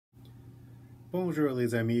Bonjour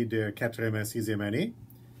les amis de 4e à 6e année.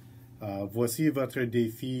 Voici votre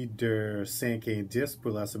défi de 5 indices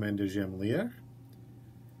pour la semaine de J'aime lire.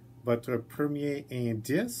 Votre premier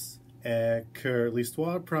indice est que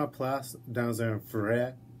l'histoire prend place dans un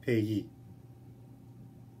vrai pays.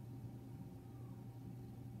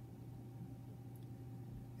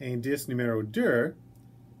 Indice numéro 2,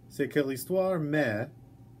 c'est que l'histoire met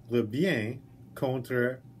le bien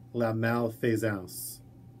contre la malfaisance.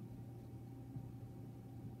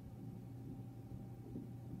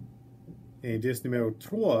 Indice numéro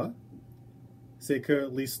 3, c'est que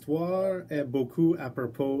l'histoire est beaucoup à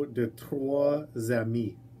propos de 3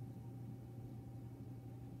 amis.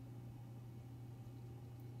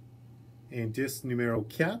 Indice numéro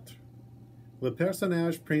 4, le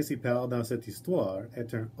personnage principal dans cette histoire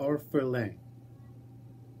est un orphelin.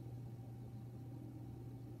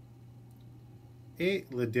 Et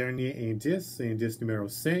le dernier indice, indice numéro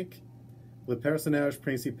 5, le personnage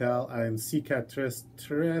principal a une cicatrice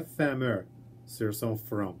très fameuse sur son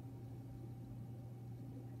front.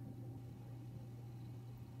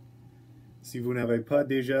 Si vous n'avez pas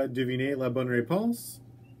déjà deviné la bonne réponse,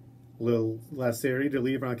 la série de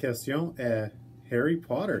livres en question est Harry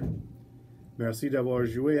Potter. Merci d'avoir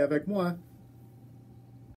joué avec moi.